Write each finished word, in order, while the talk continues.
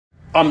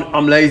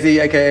I'm Lazy,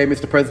 aka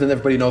Mr. President.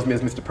 Everybody knows me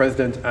as Mr.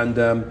 President, and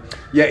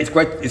yeah, it's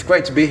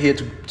great to be here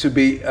to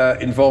be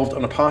involved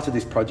on a part of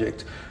this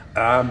project,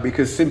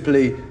 because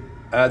simply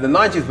the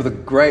 90s was a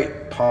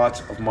great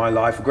part of my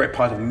life, a great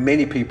part of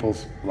many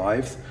people's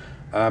lives,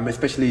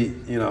 especially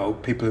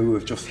people who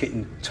have just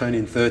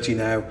turning 30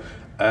 now.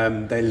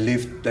 They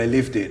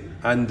lived it,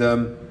 and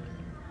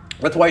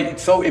that's why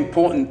it's so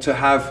important to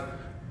have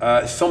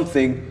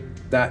something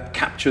that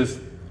captures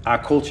our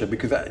culture,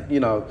 because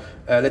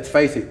let's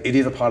face it, it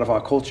is a part of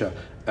our culture,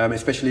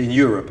 especially in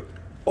Europe.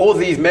 All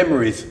these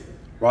memories,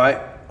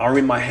 right, are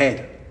in my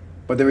head,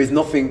 but there is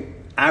nothing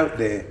out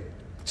there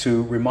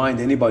to remind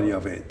anybody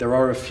of it. There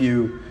are a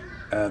few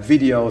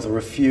videos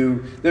or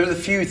there's a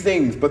few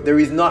things, but there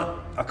is not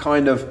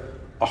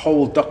a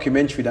whole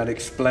documentary that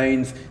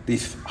explains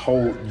this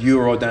whole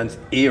Eurodance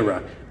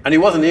era. And it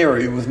was an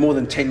era, it was more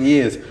than 10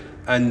 years.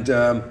 And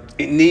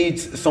it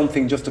needs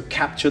something just to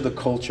capture the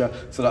culture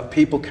so that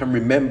people can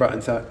remember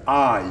and say,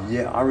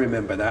 yeah, I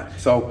remember that.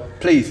 So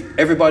please,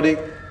 everybody,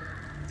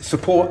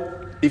 support.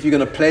 If you're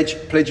going to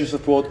pledge your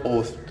support,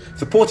 or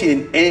support it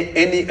in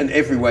any and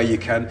every way you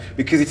can,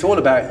 because it's all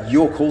about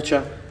your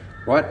culture,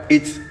 right?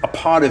 It's a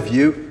part of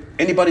you.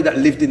 Anybody that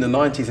lived in the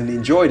 90s and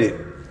enjoyed it,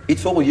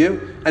 it's all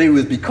you. And it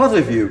was because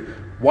of you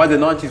why the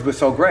 90s were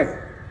so great.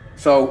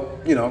 So,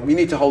 you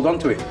need to hold on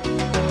to it.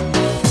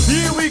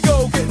 Here we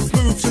go, getting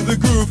smooth to the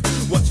groove.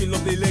 Watching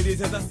lovely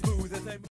ladies as I